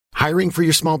Hiring for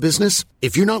your small business?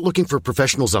 If you're not looking for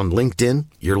professionals on LinkedIn,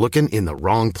 you're looking in the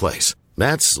wrong place.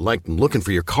 That's like looking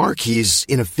for your car keys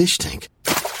in a fish tank.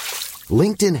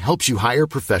 LinkedIn helps you hire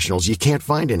professionals you can't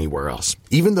find anywhere else,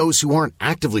 even those who aren't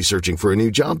actively searching for a new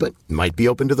job but might be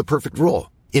open to the perfect role.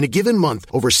 In a given month,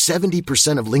 over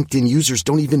 70% of LinkedIn users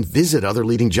don't even visit other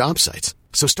leading job sites.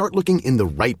 So start looking in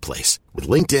the right place. With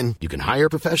LinkedIn, you can hire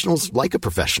professionals like a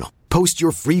professional. Post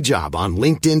your free job on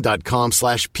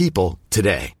linkedin.com/people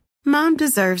today. Mom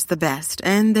deserves the best,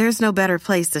 and there's no better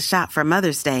place to shop for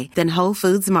Mother's Day than Whole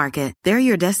Foods Market. They're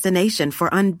your destination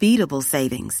for unbeatable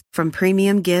savings, from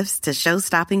premium gifts to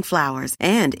show-stopping flowers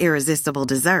and irresistible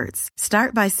desserts.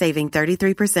 Start by saving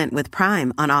 33% with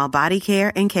Prime on all body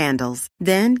care and candles.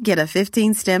 Then get a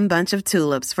 15-stem bunch of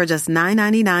tulips for just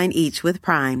 $9.99 each with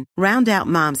Prime. Round out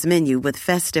Mom's menu with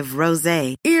festive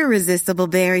rosé, irresistible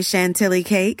berry chantilly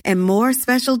cake, and more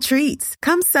special treats.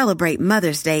 Come celebrate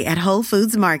Mother's Day at Whole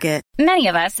Foods Market. Many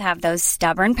of us have those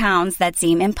stubborn pounds that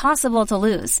seem impossible to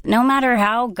lose, no matter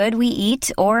how good we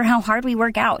eat or how hard we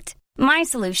work out. My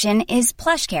solution is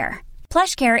PlushCare.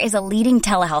 PlushCare is a leading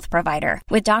telehealth provider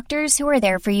with doctors who are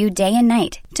there for you day and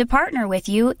night to partner with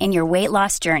you in your weight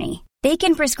loss journey. They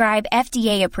can prescribe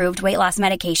FDA-approved weight loss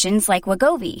medications like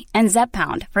Wegovy and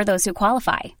Zepbound for those who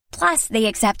qualify. Plus, they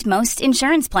accept most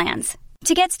insurance plans.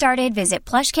 To get started, visit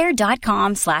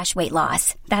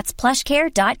plushcare.com/weightloss. That's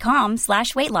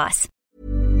plushcare.com/weightloss.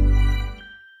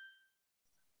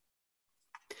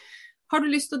 Har du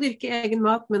lyst til å dyrke egen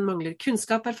mat, men mangler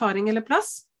kunnskap, erfaring eller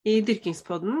plass? I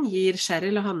Dyrkingspodden gir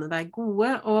Cheryl og Hanne deg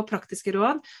gode og praktiske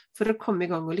råd for å komme i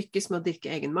gang og lykkes med å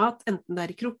dyrke egen mat, enten det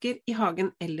i krukker, i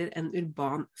hagen eller en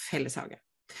urban felleshage.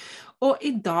 Og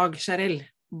i dag, Cheryl,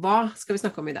 hva skal vi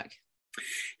snakke om i dag?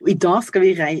 I dag skal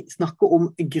vi snakke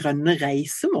om grønne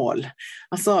reisemål.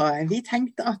 Altså, vi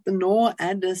tenkte at nå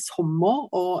det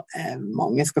sommer, og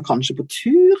mange skal kanskje på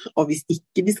tur, og hvis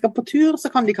ikke de skal på tur,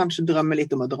 så kan de kanskje drømme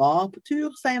litt om å dra på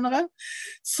tur senere.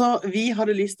 Så vi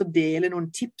hadde lyst til å dele noen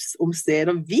tips om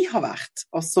steder vi har vært,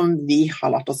 og som vi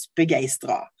har latt oss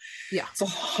begeistre av. Ja. Så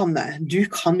Hanne, du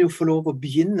kan jo få lov å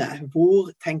begynne.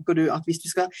 Hvor tenker du at hvis du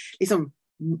skal, liksom,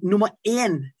 nummer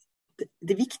 1,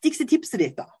 det viktigste tipset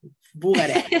ditt da, hvor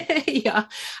det? Ja,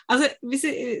 altså hvis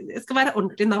jeg skal være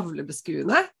ordentlig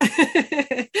navlebeskuende,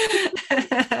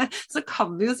 så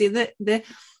kan vi jo si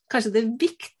kanskje det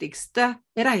viktigste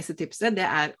reisetipset, det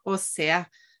å se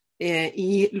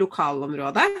i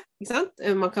lokalområdet, ikke sant?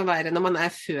 Man kan være når man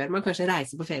før man kanskje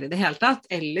reiser på ferie i det hele tatt,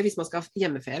 eller hvis man skal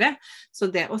hjemmeferie, så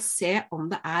det å se om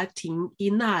det ting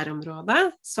i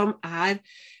nærområdet som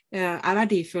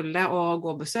verdifulle å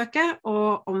gå og besøke,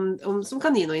 og som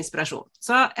kan gi noe inspirasjon.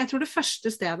 Så jeg tror det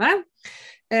første stedet,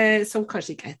 som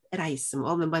kanskje ikke et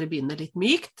reisemål, men bare begynner litt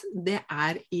mykt, det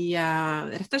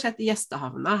rett og slett i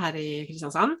Gjestehavna her i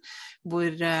Kristiansand, hvor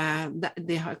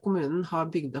kommunen har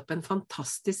bygd opp en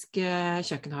fantastisk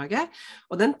kjøkkenhage,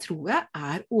 og den tror jeg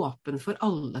åpen for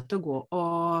alle til å gå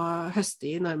og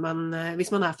høste i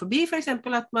hvis man forbi, for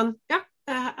eksempel at man,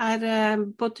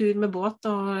 på tur med båt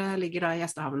og ligger da i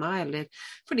Gjestehavna, eller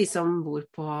for de som bor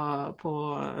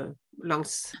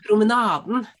langs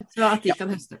promenaden, så at de kan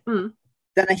høste.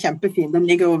 Den kjempefin. Den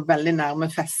ligger jo veldig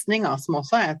nærme festninger, som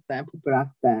også et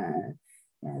populært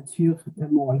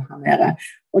turmål her nede.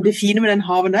 Og det fine med den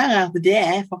haven der at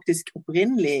det faktisk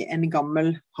opprinnelig en gammel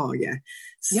hage.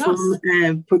 Som,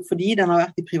 fordi den har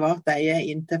vært i privat eie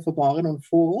inntil for bare noen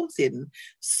få år siden,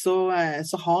 så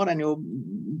har den jo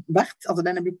vært, altså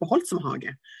den blitt beholdt som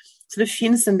hage. Så det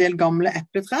finnes en del gamle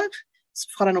epletrær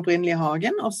fra den opprinnelige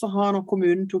hagen, og så har når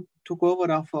kommunen tok over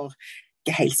da for,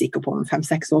 ikke helt sikker på,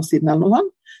 5-6 år siden eller noe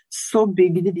sånt, så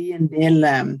bygde de en del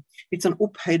litt sånn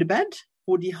opphøyde bed,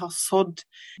 hvor de har sådd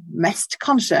mest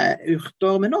kanskje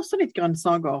urter, men også litt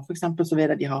grønnsaker. For eksempel så vet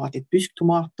jeg at de har hatt litt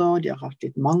busktomater, de har hatt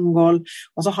litt mangold,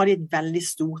 og så har de et veldig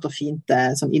stort og fint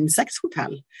sånn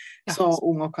insekthotell, så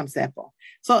unger kan se på.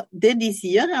 Så det de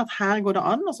sier at her går det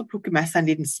an, og så plukke med seg en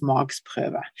liten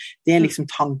smaksprøve. Det liksom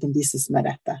tanken deres med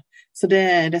dette. Så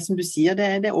det som du sier,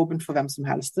 det åpent for hvem som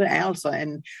helst. Det altså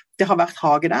det har vært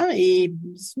hage der i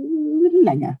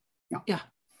lenge. Ja.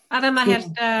 Ja, den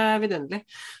helt vidunderlig.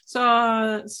 Så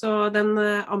den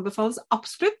anbefales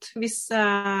absolutt hvis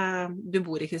du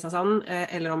bor i Kristiansand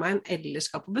eller omegn, eller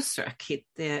skal på besøk hit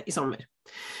i sommer.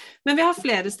 Men vi har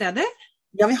flere steder.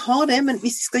 Ja, vi har det, men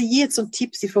hvis vi skal gi et sånt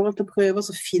tips i forhold til å prøve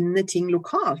å finne ting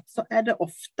lokalt, så det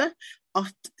ofte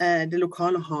at det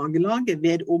lokale hagelaget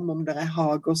vet om det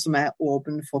hager som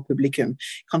åpne for publikum.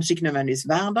 Kanskje ikke nødvendigvis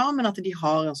hver dag, men at de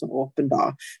har en sånn åpen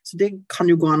dag. Så det kan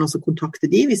jo gå an å kontakte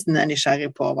de hvis den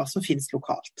nysgjerrig på hva som finnes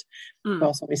lokalt.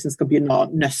 Bare sånn hvis den skal begynne å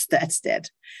nøste et sted.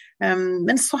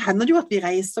 Men så hender det jo at vi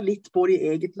reiser litt både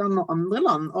i eget land og andre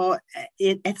land, og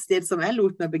et sted som jeg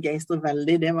lot meg begeistre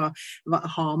veldig, det var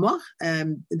Hamar,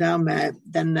 der med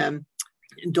den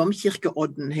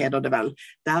Domkirkeodden heter det vel.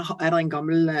 Der det en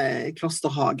gammel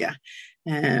klosterhage.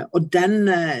 Og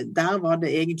der var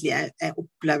det egentlig jeg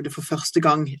opplevde for første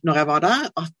gang når jeg var der,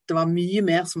 at det var mye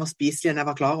mer som var spiselig enn jeg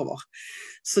var klar over.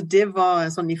 Så det var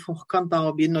sånn i forkant av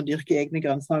å begynne å dyrke egne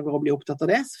grønnsaker og bli opptatt av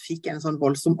det, så fikk jeg en sånn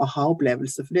voldsom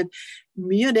aha-opplevelse. For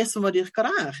mye av det som var dyrket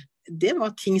der, det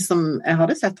var ting som jeg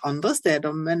hadde sett andre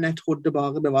steder, men jeg trodde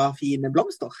bare det var fine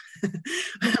blomster.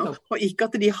 Og ikke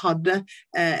at de hadde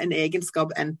en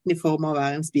egenskap enten i form av å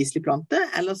være en spiselig plante,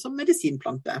 eller som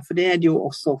medisinplante, for det det jo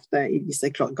også ofte i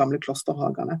disse gamle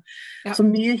klosterhagene. Ja. Så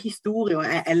mye historie, og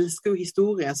jeg elsker jo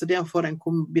historie, så det å få den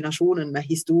kombinasjonen med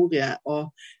historie og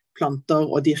planter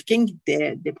og dyrking,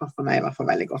 det passer meg i hvert fall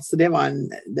veldig godt. Så det var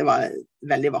et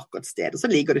veldig vakkert sted, og så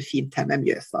ligger det fint til med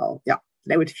Mjøsa, og ja,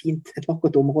 det jo et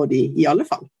vakkert område i alle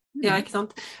fall. Ja, ikke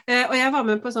sant. Og jeg var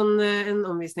med på en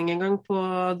omvisning en gang på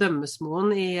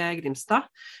Dømmesmoen i Grimstad.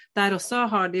 Der også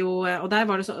har de jo, og der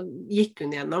var det så, gikk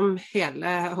hun gjennom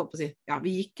hele, jeg håper å si, ja,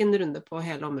 vi gikk en runde på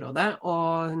hele området,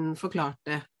 og hun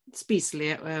forklarte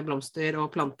spiselige blomster og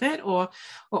planter, og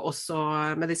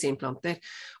også medisinplanter.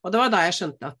 Og det var da jeg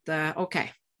skjønte at, ok,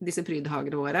 disse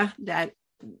prydhagene våre,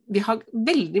 vi har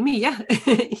veldig mye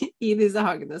i disse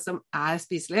hagene som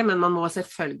spiselige, men man må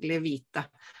selvfølgelig vite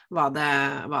hva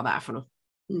det for noe.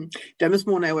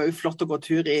 Dømmesmoen jo flott å gå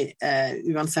tur i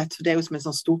uansett, for det jo som en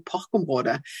sånn stort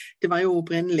parkområde. Det var jo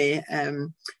opprinnelig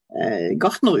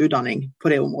gartnerutdanning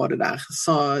på det området der,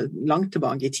 så langt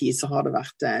tilbake i tid så har det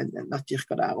vært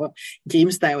dyrket der, og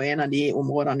Grimstad jo en av de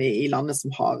områdene i landet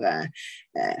som har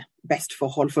best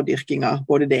forhold for dyrkinga,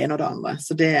 både det ene og det andre,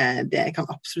 så det jeg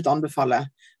kan absolutt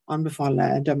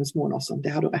anbefale Dømmesmoen også,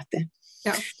 det har du rett i.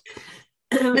 Ja.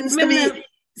 Men skal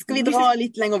vi dra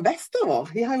litt lenger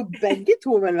vestover? Vi har jo begge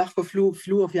to vel vært på Flo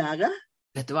og Fjære.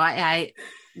 Vet du hva,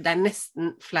 det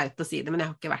nesten flaut å si det, men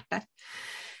jeg har ikke vært der.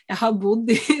 Jeg har bodd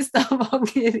i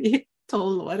Stavanger i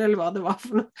 12 år, eller hva det var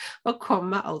for noe, og kom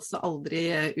meg altså aldri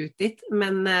ut dit.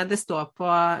 Men det står på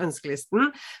ønskelisten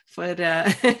for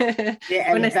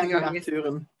neste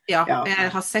gang. Ja,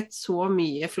 jeg har sett så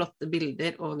mye flotte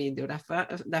bilder og videoer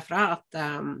derfra at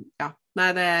ja,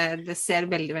 nei, det ser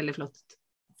veldig, veldig flott ut.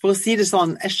 For å si det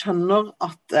sånn, jeg skjønner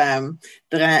at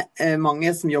det mange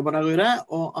som jobber der ute,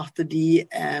 og at de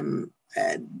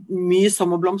mye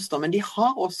sommerblomster, men de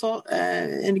har også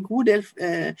en god del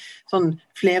sånn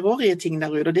flerårige ting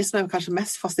der ute, og det som kanskje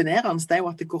mest fascinerende, det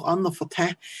jo at det går an å få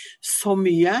til så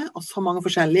mye, og så mange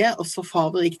forskjellige, og så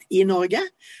farverikt i Norge.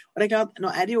 Og det klart,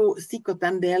 nå det jo sikkert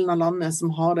den delen av landet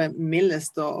som har det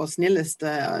mildeste og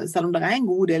snilleste, selv om det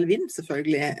en god del vind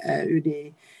selvfølgelig ute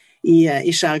i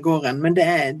skjærgården, men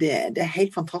det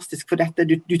helt fantastisk, for dette,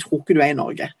 du tror ikke du i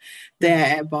Norge.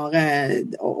 Det bare,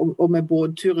 og med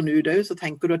båtturen ute, så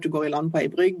tenker du at du går i land på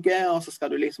en brygge, og så skal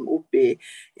du liksom opp i,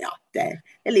 ja, det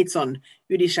litt sånn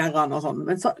ut i skjærene og sånn,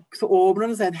 men så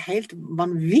åpner det seg et helt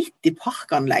vanvittig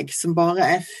parkanlegg, som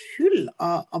bare full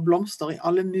av blomster i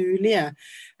alle mulige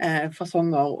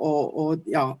fasonger, og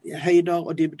ja, høyder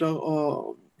og dybder,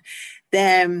 og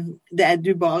du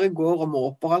bare går og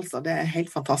måper altså, det helt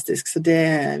fantastisk, så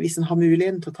hvis en har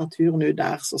muligheten til å ta turen ut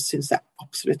der, så synes jeg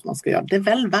absolutt man skal gjøre det. Det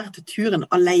vel verdt turen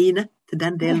alene til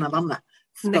den delen av landet.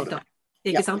 Nettopp,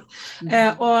 ikke sant?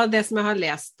 Og det som jeg har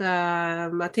lest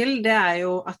meg til, det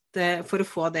jo at for å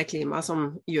få det klimaet som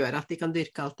gjør at de kan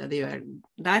dyrke alt det de gjør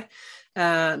der,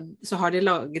 så har de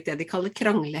laget det de kaller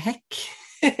kranglehekk.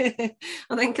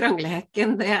 Og den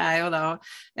kranglehekken, det jo da,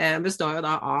 består jo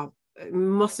da av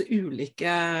masse ulike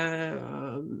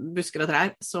busker og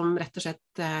trær som rett og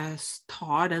slett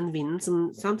tar den vinden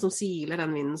som siler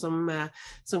den vinden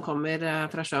som kommer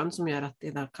fra sjøen, som gjør at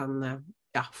de da kan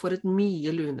får et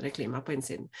mye lunere klima på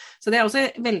innsiden. Så det også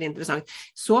veldig interessant.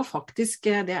 Så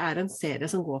faktisk, det en serie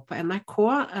som går på NRK,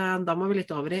 da må vi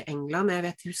litt over i England,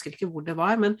 jeg husker ikke hvor det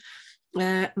var,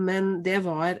 men det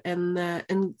var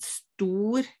en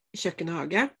stor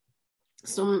kjøkkenhage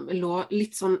som lå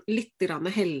litt grann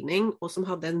helning, og som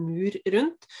hadde en mur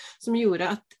rundt, som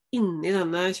gjorde at inni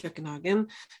denne kjøkkenhagen,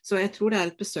 så jeg tror det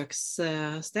et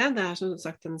besøkssted, det som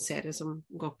sagt en serie som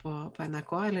går på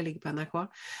NRK, eller ligger på NRK,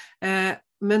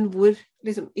 men hvor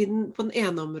liksom, på den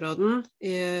ene områden,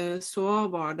 så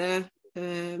var det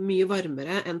mye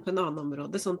varmere enn på en annen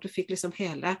område, sånn at du fikk liksom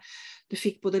du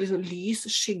fikk både liksom lys,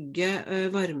 skygge,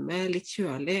 varme, litt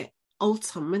kjølig, alt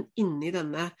sammen inni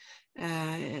denne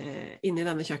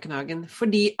kjøkkenhagen,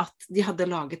 fordi at de hadde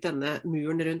laget denne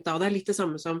muren rundt da, og det litt det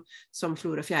samme som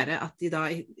Flor og Fjære, at de da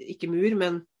ikke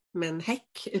mur, men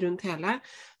hekk rundt hele,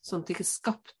 sånn at de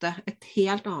skapte et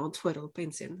helt annet forhold på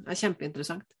innsiden. Det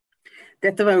kjempeinteressant.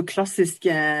 Dette var jo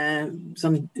klassiske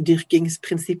sånn,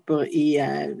 dyrkingsprinsipper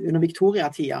under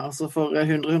Victoria-tida, altså for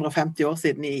 100-150 år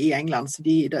siden i England. Så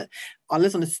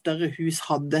alle sånne større hus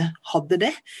hadde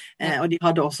det, og de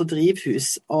hadde også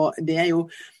drivhus. Og det jo,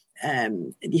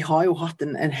 de har jo hatt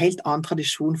en helt annen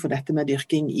tradisjon for dette med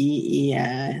dyrking,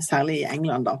 særlig i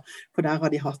England da. For der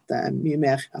har de hatt mye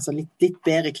mer, altså litt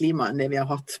bedre klima enn det vi har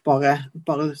hatt bare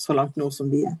så langt nord som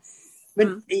vi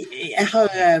Men det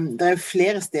jo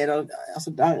flere steder,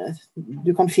 altså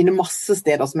du kan finne masse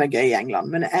steder som gøy i England,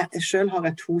 men jeg selv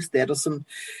har 2 steder som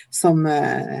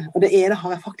og det ene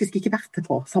har jeg faktisk ikke vært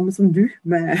på, samme som du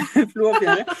med Flor og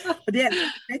Fjære, og det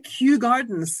Kew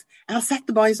Gardens. Jeg har sett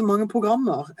det bare i så mange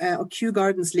programmer, og Kew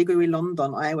Gardens ligger jo i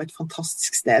London, og jo et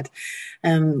fantastisk sted.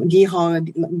 De har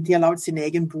laget sin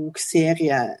egen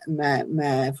bokserie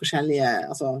med forskjellige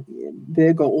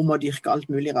bøker om å dyrke alt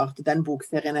mulig rart. Den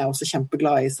bokserien jeg også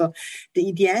kjempeglad i. Så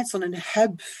de sånn en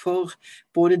hub for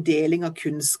både deling av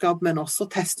kunnskap, men også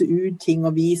teste ut ting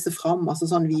og vise frem, altså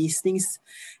sånn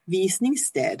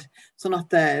visningssted. Sånn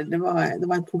at det var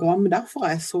et program derfor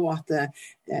jeg så at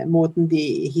måten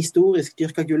de historisk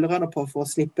dyrka gulrøtter på for å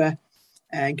slippe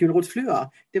gulrotflua,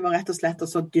 det var rett og slett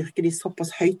å dyrke de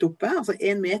såpass høyt oppe, altså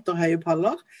 1 meter høye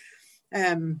paller,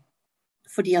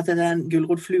 fordi at den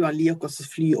gulrotflua liker å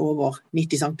fly over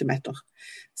 90 centimeter.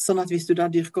 Sånn at hvis du da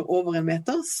dyrker over 1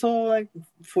 meter, så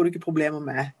får du ikke problemer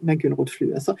med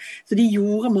gulrotflue. Så de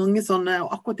gjorde mange sånne,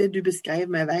 og akkurat det du beskrev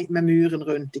med muren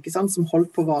rundt, ikke sant, som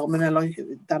holdt på varmen, eller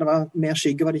der det var mer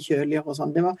skygge, var det kjøligere og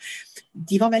sånn.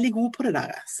 De var veldig gode på det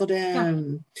der.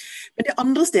 Men det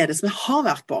andre stedet som jeg har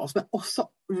vært på, som jeg også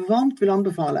varmt vil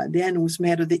anbefale, det noe som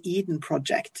heter The Eden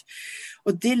Project.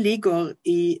 Og det ligger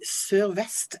i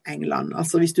sør-vest-England.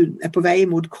 Altså hvis du på vei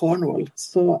mot Cornwall,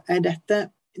 så dette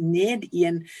ned i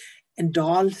en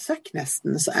dalsøkk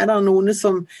nesten, så det noen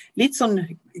som, litt sånn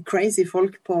crazy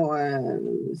folk på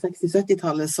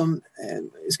 60-70-tallet som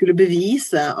skulle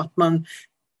bevise at man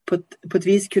på et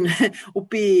vis kunne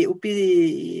oppi på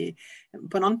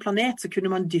en annen planet så kunne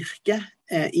man dyrke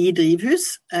i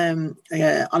drivhus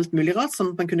alt mulig rart,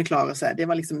 sånn at man kunne klare seg. Det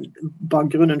var liksom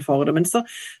bakgrunnen for det. Men så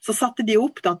satte de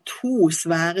opp da 2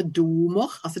 svære domer,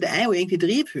 altså det jo egentlig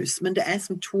drivhus, men det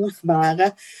som 2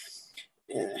 svære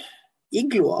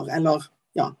igloer, eller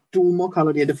domer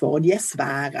kaller de det for, og de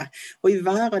svære. Og i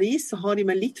hver av de så har de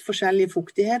med litt forskjellig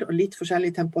fuktighet og litt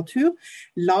forskjellig temperatur.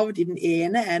 Lavt i den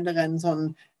ene det en sånn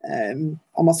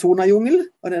Amazonajungel,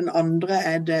 og den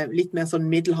andre det litt mer sånn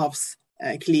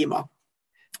middelhavsklima.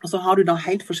 Og så har du da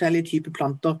helt forskjellige typer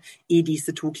planter i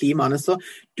disse 2 klimaene. Så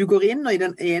du går inn, og i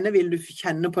den ene vil du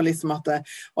kjenne på liksom at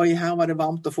oi, her var det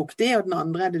varmt og fuktig, og den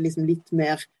andre det liksom litt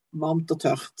mer varmt og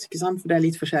tørt, ikke sant? For det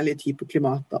litt forskjellige typer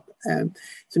klimater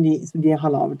som de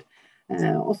har lavet.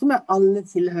 Og så med alle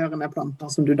tilhørende planter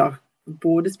som du da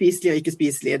både spiselige og ikke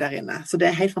spiselige der inne. Så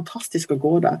det helt fantastisk å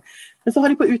gå der. Men så har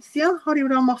de på utsida, har de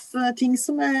jo da masse ting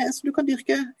som du kan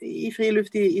dyrke i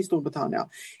friluft i Storbritannia.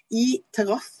 I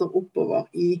terrasser oppover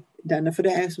i denne, for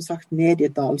det jo som sagt ned i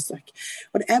et dalsøkk.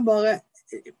 Og det bare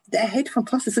det helt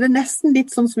fantastisk, så det nesten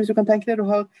litt sånn som hvis du kan tenke deg, du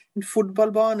har en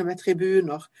fotballbane med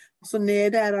tribuner, og så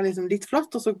nede det liksom litt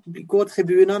flatt, og så går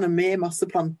tribunene med masse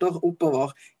planter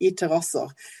oppover i terrasser.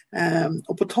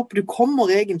 Og på topp, du kommer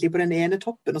egentlig på den ene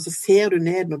toppen, og så ser du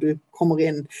ned når du kommer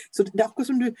inn. Så det akkurat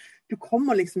som du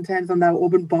kommer liksom til en sånn der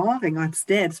åpenbaring av et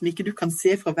sted som ikke du kan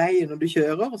se fra veien når du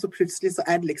kjører, og så plutselig så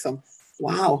det liksom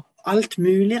wow, alt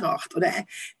mulig rart, og det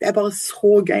bare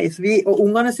så gøy. Så og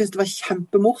ungene syntes det var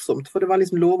kjempemorsomt, for det var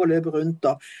liksom lov å løpe rundt,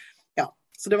 og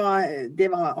så det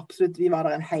var absolutt, vi var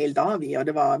der en hel dag,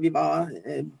 og vi var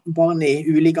barn i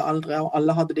ulike aldre, og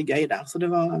alle hadde det gøy der, så det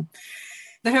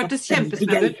hørtes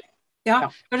kjempespennende ut. Ja,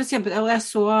 det hørtes kjempespennende, og jeg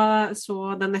så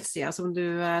den nettsida som du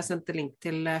sendte link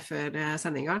til før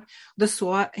sendinga. Det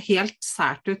så helt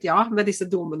sært ut, med disse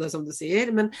domene som du sier,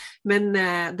 men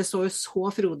det så jo så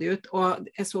frodig ut, og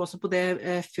jeg så også på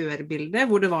det førbildet,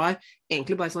 hvor det var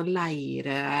egentlig bare sånn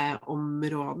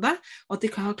leireområde, og at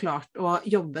de ikke har klart å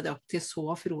jobbe det opp til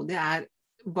så frodig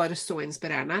bare så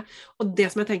inspirerende. Og det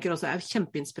som jeg tenker også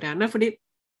kjempeinspirerende, fordi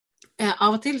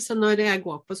Av og til, så når jeg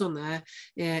går på sånne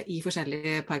i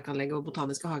forskjellige parkanlegg og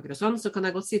botaniske hager og sånn, så kan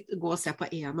jeg godt gå og se på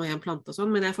en og en plante og sånn,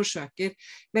 men jeg forsøker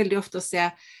veldig ofte å se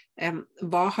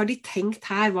hva har de tenkt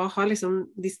her, hva har liksom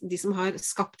de som har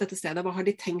skapt dette stedet, hva har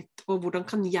de tenkt, og hvordan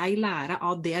kan jeg lære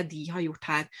av det de har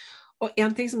gjort her? Og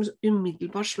en ting som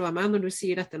umiddelbart slår meg når du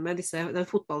sier dette med den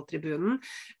fotballtribunen,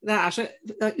 det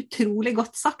er utrolig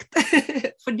godt sagt,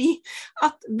 fordi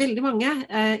at veldig mange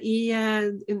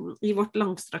i vårt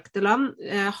langstrakte land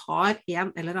har en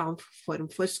eller annen form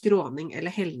for skråning eller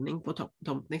helning på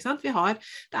tomten, ikke sant?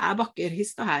 Det bakker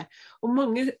hist og her, og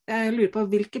mange lurer på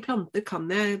hvilke planter kan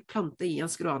jeg plante i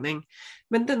en skråning.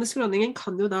 Men denne skråningen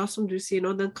kan jo da, som du sier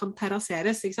nå, den kan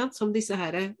terrasseres, ikke sant? Som disse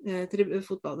her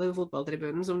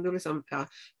fotballtribunen som du liksom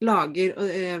lager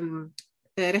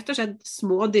rett og slett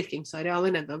små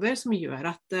dyrkingsarealer nedover som gjør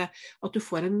at du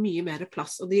får en mye mer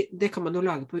plass, og det kan man jo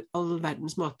lage på all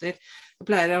verdens måter. Jeg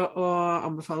pleier å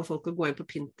anbefale folk å gå inn på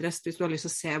Pinterest hvis du har lyst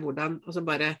til å se hvordan, og så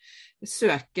bare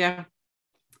søke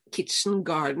kitchen,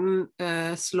 garden,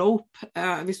 slope,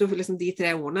 hvis du får liksom de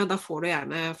 3 ordene, da får du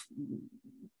gjerne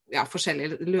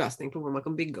forskjellige løsninger på hvordan man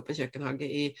kan bygge opp en kjøkkenhage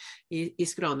i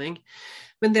skråning.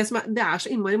 Men det er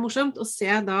så innmari morsomt å se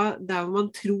da, der hvor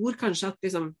man tror kanskje at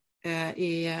liksom,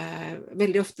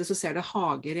 veldig ofte så ser du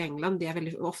hager i England, de er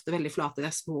ofte veldig flate,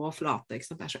 det er små og flate, ikke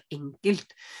sant? Det er så enkelt.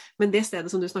 Men det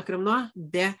stedet som du snakker om nå,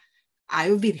 det er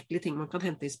jo virkelig ting man kan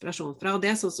hente inspirasjon fra, og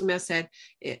det er sånn som jeg ser,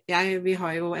 vi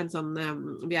er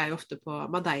jo ofte på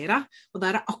Madeira, og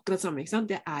der er akkurat samme, ikke sant?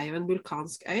 Det er jo en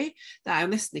vulkansk øy, det er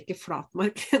jo nesten ikke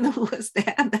flatmark noe sted,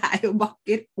 det er jo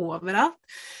bakker overalt,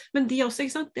 men de også,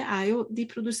 ikke sant? De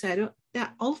produserer jo,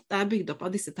 alt er bygd opp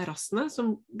av disse terrassene,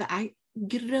 som det er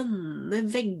grønne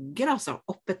vegger, altså,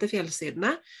 opp etter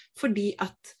fjellsidene, fordi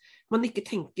at man ikke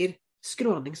tenker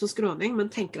skråning som skråning, men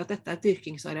tenker at dette er et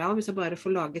dyrkingsareal, hvis jeg bare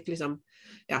får laget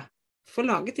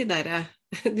de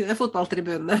der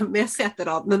fotballtribunene med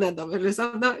seteradene nedover,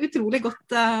 liksom. Det er utrolig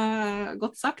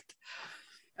godt sagt.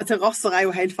 Terrasser er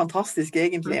jo helt fantastisk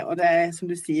egentlig, og det er som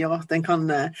du sier at en kan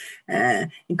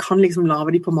liksom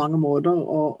lage de på mange måter,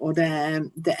 og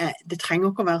det trenger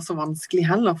ikke å være så vanskelig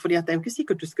heller, fordi at det er jo ikke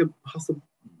sikkert du skal ha så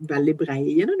veldig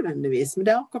breie nødvendigvis, men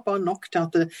det er akkurat bare nok til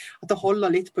at det holder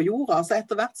litt på jorda. Altså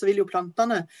etter hvert så vil jo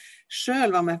plantene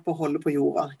selv være med på å holde på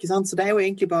jorda, ikke sant? Så det er jo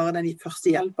egentlig bare den første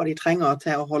hjelpen de trenger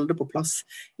til å holde det på plass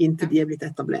inntil de er blitt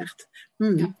etablert.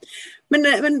 Ja.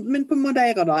 Men på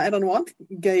Madeira da, er det noe annet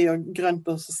gøy og grønt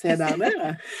å se der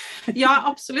nede? Ja,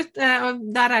 absolutt.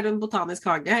 Der er det en botanisk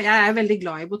hage. Jeg er veldig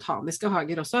glad i botaniske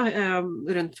hager også,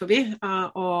 rundt forbi,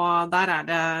 og der er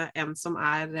det en som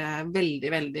er veldig,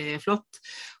 veldig flott.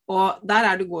 Og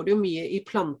der går det jo mye i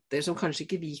planter som kanskje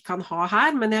ikke vi kan ha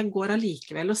her, men jeg går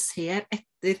allikevel og ser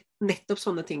etter nettopp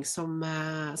sånne ting som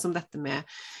dette med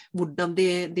hvordan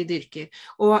de dyrker.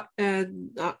 Og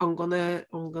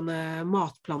angående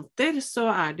matplanter, så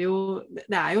det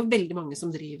er jo veldig mange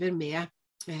som driver med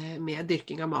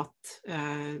dyrking av mat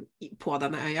på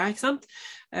denne øya, ikke sant?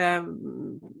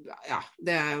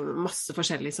 Det er masse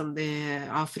forskjellig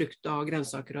av frukt og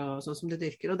grønnsaker og sånn som de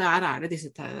dyrker, og der er det disse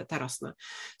terrassene.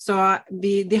 Så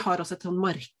de har også et sånn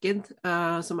marked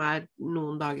som er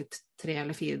noen dager, 3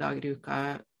 eller 4 dager i uka,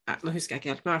 nå husker jeg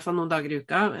ikke helt, men i hvert fall noen dager i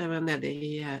uka nede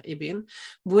i byen,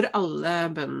 hvor alle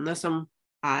bøndene som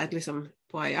er liksom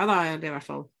på øya, da, eller i hvert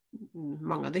fall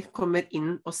mange av de kommer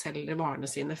inn og selger varene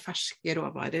sine, ferske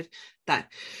råvarer der.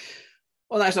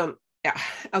 Og det er sånn,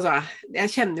 altså, jeg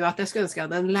kjenner jo at jeg skulle ønske jeg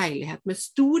hadde en leilighet med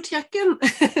stort kjøkken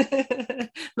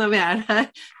når vi er der.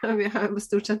 Vi har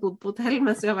stort sett bodd på hotell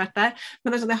mens vi har vært der, men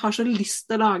det er sånn, jeg har så lyst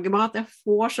til å lage mat, jeg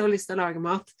får så lyst til å lage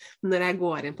mat når jeg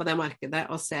går inn på det markedet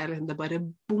og ser liksom, det bare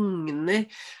bugner,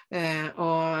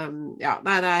 og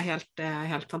det er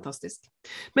helt fantastisk.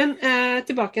 Men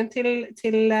tilbake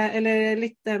til eller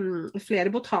litt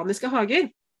flere botaniske hager.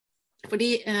 Og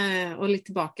litt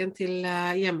tilbake til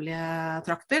hjemlige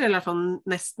trakter, eller i hvert fall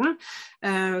nesten,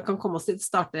 kan komme oss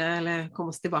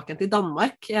tilbake til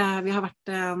Danmark. Vi har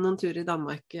vært noen turer i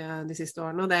Danmark de siste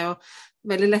årene, og det er jo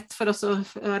veldig lett for oss å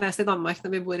reise i Danmark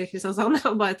når vi bor i Kristiansand,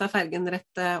 og bare ta fergen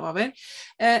rett over.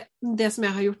 Det som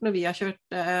jeg har gjort når vi har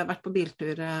vært på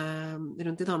biltur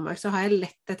rundt i Danmark, så har jeg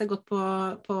lett etter gått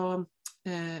på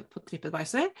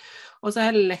TripAdvisor, og så har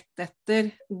jeg lett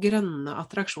etter grønne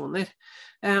attraksjoner.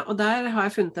 Og der har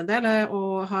jeg funnet en del,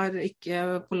 og har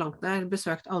ikke på langt nær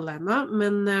besøkt alle ennå,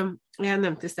 men jeg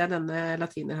nevnte i sted denne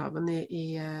Latinerhaven i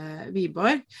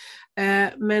Viborg,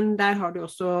 men der har du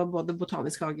også både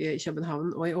botanisk hage i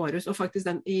København og i Aarhus, og faktisk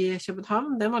den i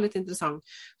København, den var litt interessant,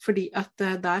 fordi at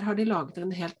der har de laget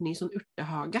en helt ny sånn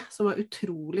urtehage, som var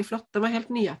utrolig flott. Den var helt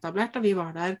nyetablert da vi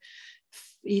var der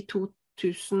i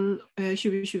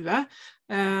 2020,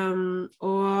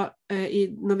 og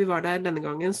når vi var der denne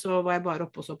gangen, så var jeg bare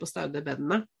oppe og så på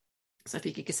staudebedene, så jeg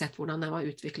fikk ikke sett hvordan det var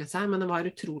utviklet seg, men det var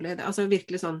utrolig, altså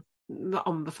virkelig sånn, var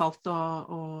anbefalt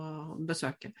å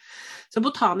besøke. Så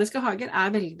botaniske hager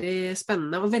veldig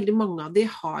spennende, og veldig mange av de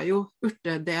har jo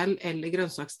urtedel eller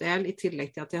grønnsaksdel, i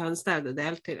tillegg til at de har en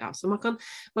staudedel til, ja, så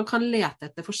man kan lete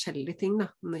etter forskjellige ting da,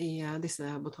 i disse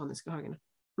botaniske hagene.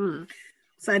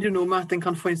 Så det jo noe med at en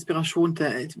kan få inspirasjon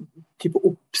til type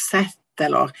oppsett,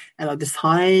 eller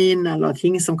design, eller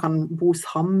ting som kan bo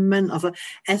sammen. Altså,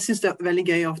 jeg synes det veldig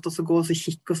gøy ofte å gå og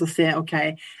kikke og se, ok,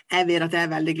 jeg vet at jeg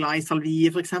veldig glad i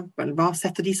salvie for eksempel. Hva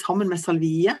setter de sammen med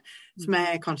salvie, som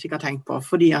jeg kanskje ikke har tenkt på,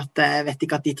 fordi at jeg vet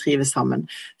ikke at de trives sammen.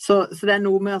 Så det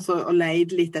noe med altså, å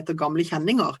leide litt etter gamle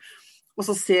kjenninger, og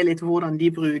så se litt hvordan de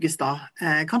brukes da,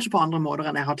 kanskje på andre måter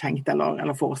enn jeg har tenkt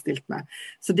eller forestilt meg.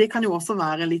 Så det kan jo også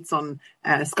være litt sånn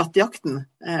skattejakten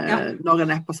når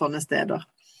en på sånne steder.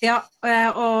 Ja,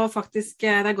 og faktisk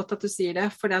det godt at du sier det,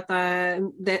 for det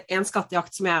en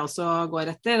skattejakt som jeg også går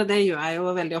etter, og det gjør jeg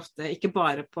jo veldig ofte, ikke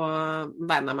bare på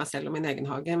vegne av meg selv og min egen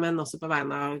hage, men også på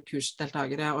vegne av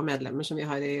kursdeltagere og medlemmer som vi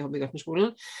har i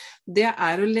Hobbygartnerskolen, det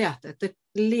å lete,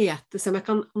 se om jeg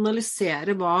kan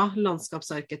analysere hva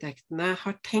landskapsarkitektene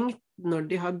har tenkt når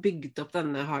de har bygget opp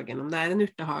denne hagen, om det en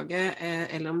urtehage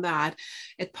eller om det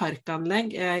et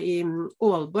parkanlegg. I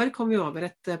Aalborg kom vi over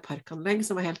et parkanlegg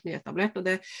som var helt nyetablert, og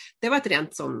det var et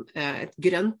rent sånn, et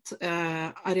grønt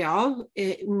areal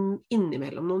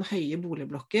innimellom noen høye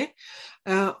boligblokker,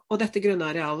 og dette grønne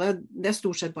arealet, det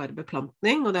stort sett bare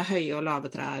beplantning, og det høye og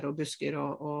lave trær og busker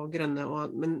og grønne,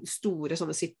 men store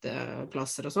sånne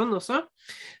sitteplasser og sånn også,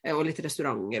 og litt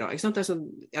restauranter også, ikke sant? Det sånn,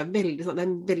 ja, veldig, sånn, det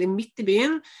veldig midt i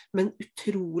byen, men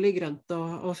utrolig grønt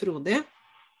og frodig.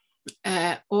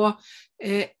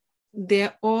 Det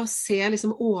å se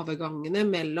liksom overgangene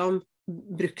mellom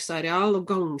bruksareal og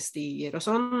gangstier og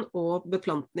sånn, og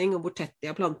beplantning og hvor tett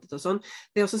de har plantet og sånn,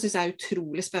 det også synes jeg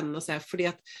utrolig spennende å se, fordi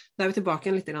at da vi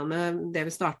tilbake litt med det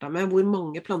vi startet med, hvor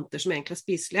mange planter som egentlig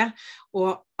spiselige,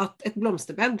 og at et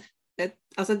blomsterbed,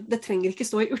 det trenger ikke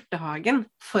stå i urtehagen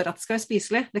for at det skal være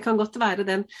spiselig. Det kan godt være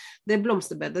det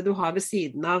blomsterbedet du har ved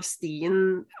siden av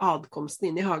stien,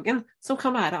 adkomsten inn i hagen, som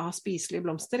kan være av spiselige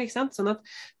blomster, ikke sant? Sånn at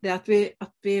vi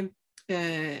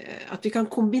kan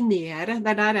kombinere,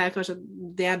 det der kanskje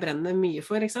det jeg brenner mye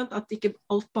for, ikke sant? At ikke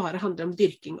alt bare handler om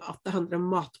dyrking, at det handler om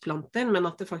matplanter, men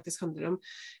at det faktisk handler om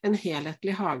en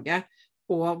helhetlig hage,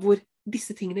 og hvor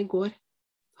disse tingene går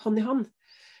hånd i hånd.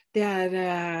 Det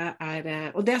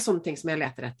og det sånne ting som jeg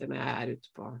leter etter når jeg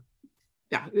ute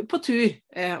på tur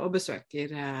og besøker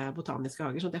botaniske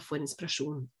hager, sånn at jeg får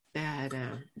inspirasjon. Det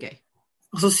gøy.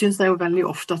 Og så synes jeg jo veldig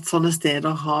ofte at sånne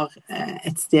steder har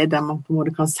et sted der man på en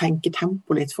måte kan senke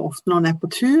tempo litt, for ofte når man på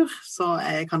tur, så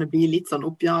kan det bli litt sånn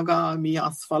oppjaget, mye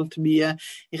asfalt, mye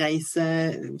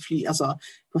reise, altså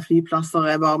på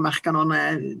flyplasser. Jeg bare merker når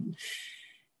jeg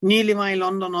nylig var i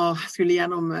London og skulle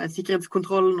gjennom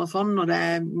sikkerhetskontrollen og sånn, og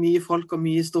det mye folk og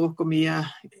mye stråk og mye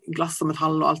glass og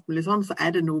metall og alt mulig sånn, så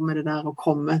det noe med det der å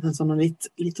komme til en sånn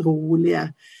litt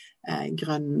rolige,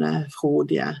 grønne,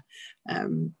 frodige.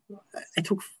 Jeg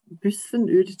tok bussen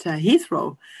ut til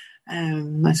Heathrow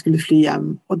når jeg skulle fly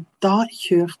hjem, og da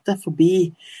kjørte jeg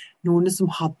forbi noen som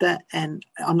hadde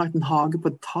anlagt en hage på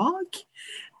et tak.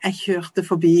 Jeg kjørte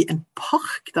forbi en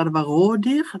park der det var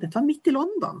rådyr. Dette var midt i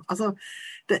London. Altså,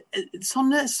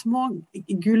 sånne små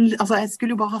altså jeg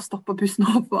skulle jo bare ha stoppet bussen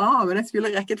og hoppet av, men jeg skulle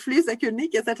rekke et fly, så jeg kunne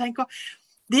ikke. Så jeg tenker,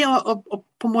 det å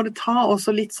på en måte ta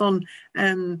også litt sånn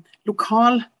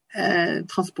lokal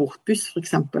transportbuss for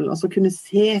eksempel, altså kunne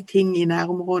se ting i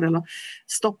nærområdet, eller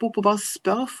stoppe opp og bare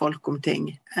spørre folk om ting.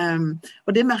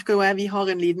 Og det merker jo jeg, vi har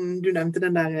en liten, du nevnte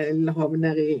den der lille haven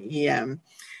der i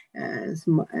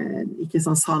som, ikke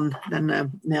sånn sand, den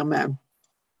nede med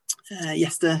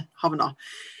gjestehavna.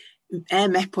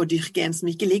 Jeg med på å dyrke en som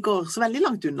ikke ligger så veldig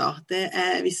langt unna. Det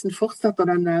hvis en fortsetter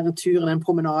den der turen, den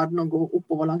promenaden og går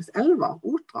oppover langs elva,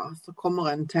 Otra, så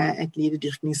kommer en til et lite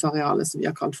dyrkningsareale som vi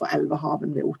har kalt for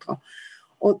Elvehaven ved Otra.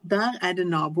 Og der det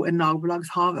en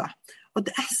nabolagshavet. Og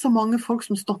det så mange folk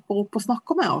som stopper opp og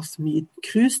snakker med oss. Mye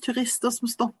cruiseturister som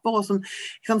stopper, og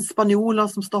spanjoler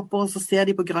som stopper, og så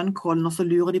ser de på grønnkålen, og så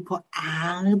lurer de på,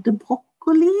 det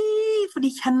brokkoli? For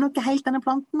de kjenner ikke helt denne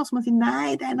planten, og så må de si,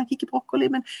 nei, det nok ikke brokkoli,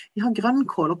 men vi har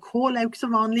grønnkål, og kål jo ikke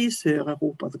så vanlig i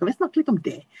Sør-Europa, så kan vi snakke litt om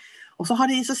det. Og så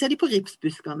ser de på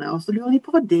ripsbuskene, og så lurer de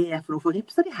på hva det er for noe, for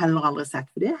rips har de heller aldri sett,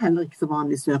 for det er heller ikke så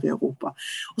vanlig sør i Europa.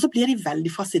 Og så blir de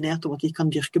veldig fascinert over at vi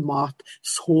kan dyrke mat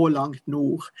så langt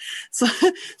nord. Så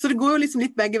det går jo liksom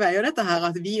litt begge veier dette her,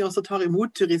 at vi også tar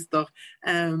imot turister,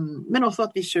 men også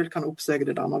at vi selv kan oppsøke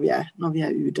det da når vi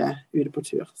er ute på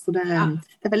tur. Så det er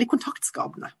veldig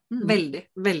kontaktskapende. Veldig,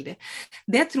 veldig.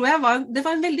 Det tror jeg var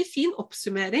en veldig fin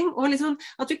oppsummering, og liksom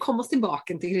at vi kom oss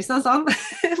tilbake til Kristiansand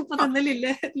på denne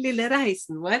lille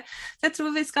reisen vår. Så jeg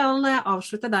tror vi skal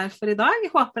avslutte der for i dag.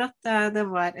 Jeg håper at det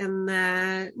var en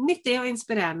nyttig og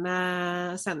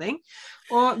inspirerende sending.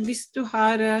 Og hvis du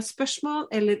har spørsmål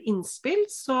eller innspill,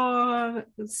 så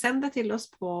send det til oss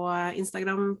på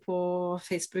Instagram, på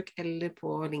Facebook eller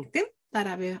på LinkedIn. Der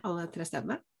er vi alle 3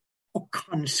 stedene. Og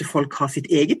kanskje folk har sitt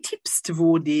eget tips til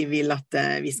hvor de vil at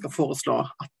vi skal foreslå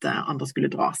at andre skulle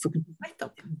dra. Så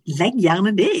legg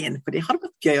gjerne det inn, for det hadde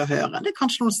vært gøy å høre. Det er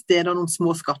kanskje noen steder, noen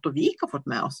små skatter vi ikke har fått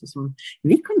med oss, som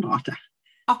vi kan dra til.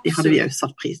 Absolutt. Det hadde vi jo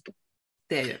satt pris på.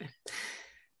 Det gjør vi.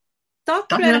 Da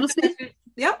høres vi.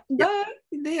 Ja,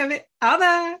 det gjør vi. Ha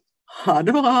det! Ha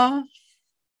det bra!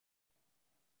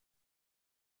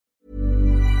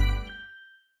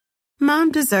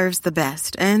 Mom deserves the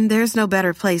best, and there's no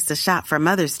better place to shop for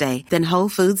Mother's Day than Whole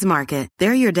Foods Market.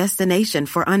 They're your destination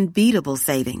for unbeatable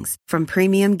savings, from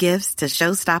premium gifts to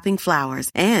show-stopping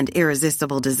flowers and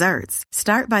irresistible desserts.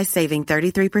 Start by saving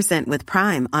 33% with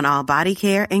Prime on all body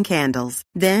care and candles.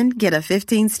 Then get a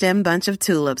 15-stem bunch of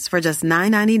tulips for just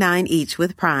 $9.99 each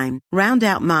with Prime. Round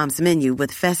out Mom's menu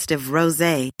with festive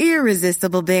rosé,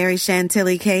 irresistible berry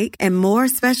chantilly cake, and more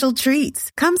special treats.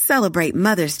 Come celebrate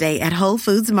Mother's Day at Whole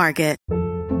Foods Market.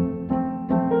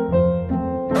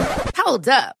 Hold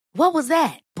up. What was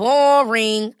that?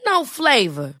 Boring. No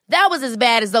flavor. That was as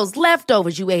bad as those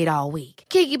leftovers you ate all week.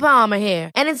 Keke Palmer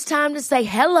here, and it's time to say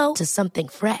hello to something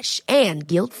fresh and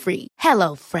guilt-free.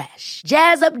 Hello Fresh.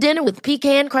 Jazz up dinner with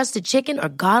pecan-crusted chicken or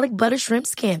garlic butter shrimp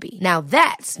scampi. Now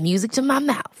that's music to my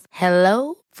mouth.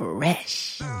 Hello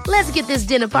Fresh. Let's get this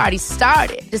dinner party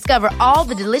started. Discover all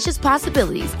the delicious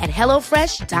possibilities at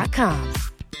HelloFresh.com.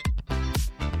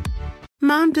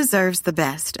 Mom deserves the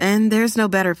best, and there's no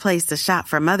better place to shop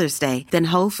for Mother's Day than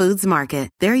Whole Foods Market.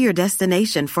 They're your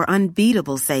destination for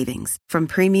unbeatable savings, from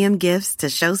premium gifts to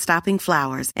show-stopping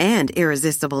flowers and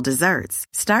irresistible desserts.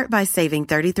 Start by saving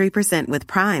 33% with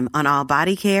Prime on all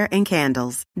body care and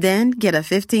candles. Then get a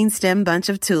 15-stem bunch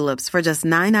of tulips for just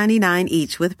 $9.99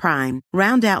 each with Prime.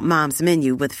 Round out Mom's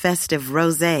menu with festive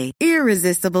rosé,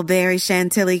 irresistible berry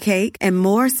chantilly cake, and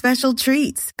more special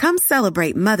treats. Come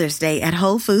celebrate Mother's Day at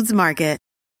Whole Foods Market.